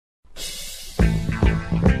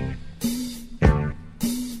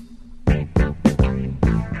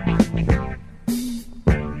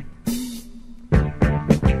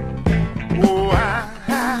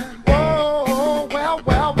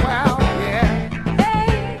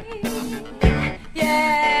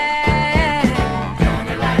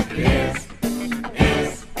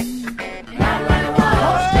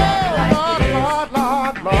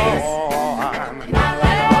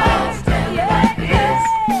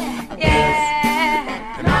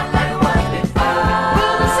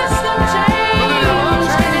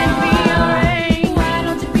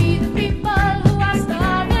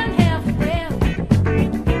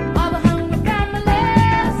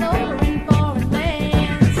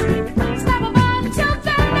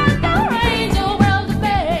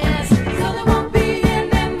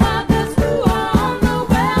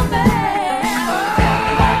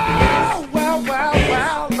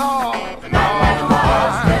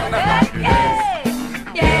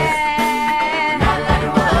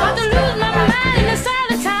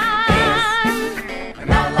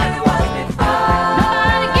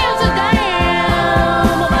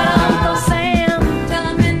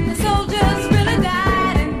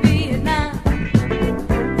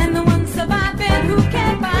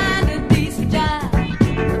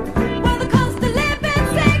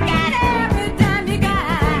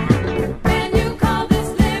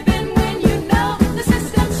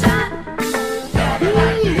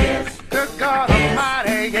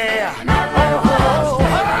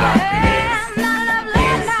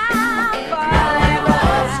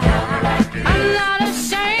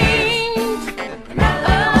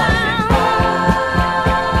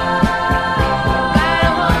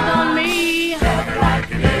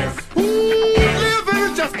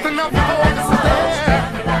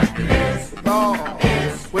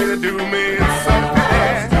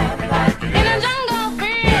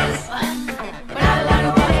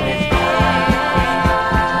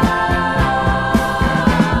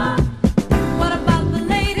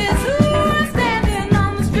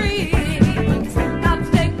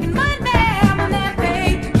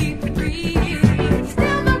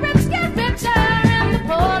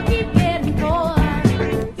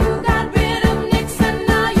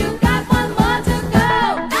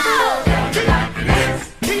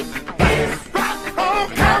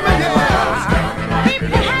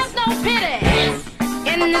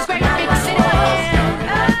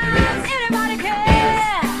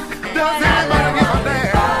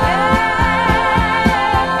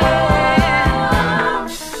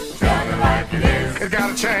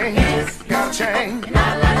change.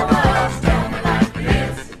 Not let the world stop me like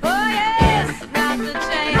this. Oh yes, not to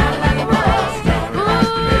change. Not let the world stop me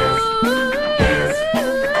like this.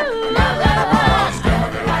 Not let the world stop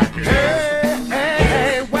me like this.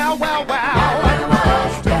 Hey, well, well, well. Not let the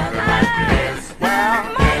world stop me like this. Well,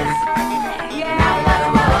 Yeah, not let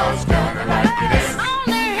the world stop me like this.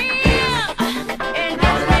 Only him and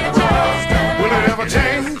gives me a chance. will it ever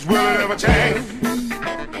change? Will it ever change?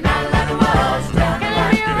 Not let the world stop me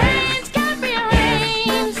like this. Can be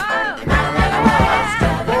arranged. Not let the world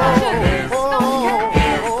stop me like this. Oh,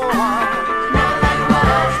 Not let the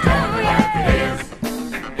world stop me like this.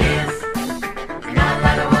 Not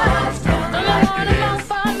let the world stop me like this. Don't you want him on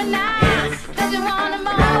for me now? Don't you want him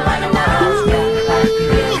on